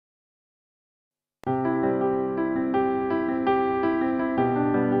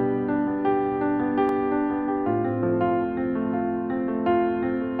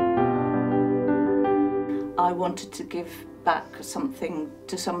wanted to give back something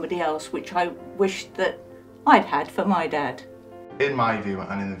to somebody else, which I wished that I'd had for my dad. In my view,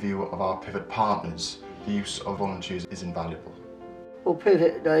 and in the view of our Pivot partners, the use of volunteers is invaluable. Well,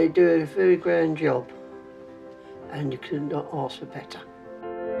 Pivot, they do a very grand job, and you could not ask for better.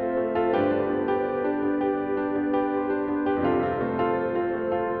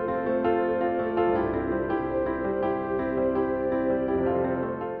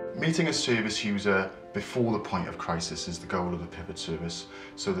 Meeting a service user before the point of crisis is the goal of the Pivot service,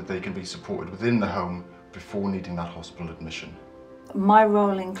 so that they can be supported within the home before needing that hospital admission. My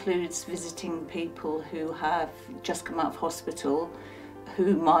role includes visiting people who have just come out of hospital,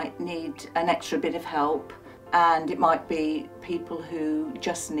 who might need an extra bit of help, and it might be people who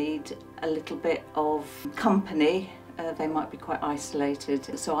just need a little bit of company. They might be quite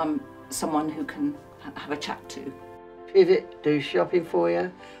isolated, so I'm someone who can have a chat to. Pivot do shopping for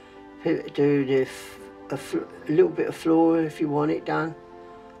you. Pivot do a little bit of flooring if you want it done,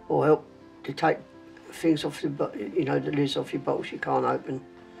 or help to take things off the lids off your bottles you can't open,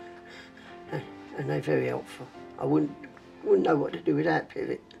 and they're very helpful. I wouldn't know what to do without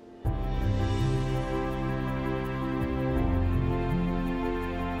Pivot.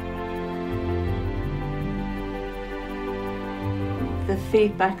 The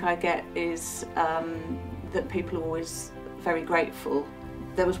feedback I get is that people are always very grateful.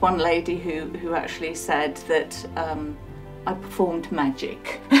 There was one lady who actually said that I performed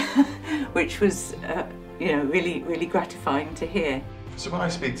magic, which was really gratifying to hear. So when I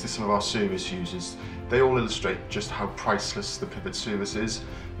speak to some of our service users, they all illustrate just how priceless the Pivot service is.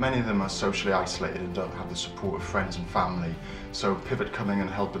 Many of them are socially isolated and don't have the support of friends and family, so Pivot coming and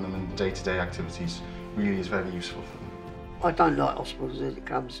helping them in day-to-day activities really is very useful for them. I don't like hospitals as it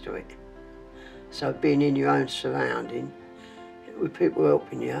comes to it, so being in your own surrounding with people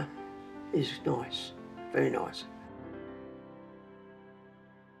helping you is nice, very nice.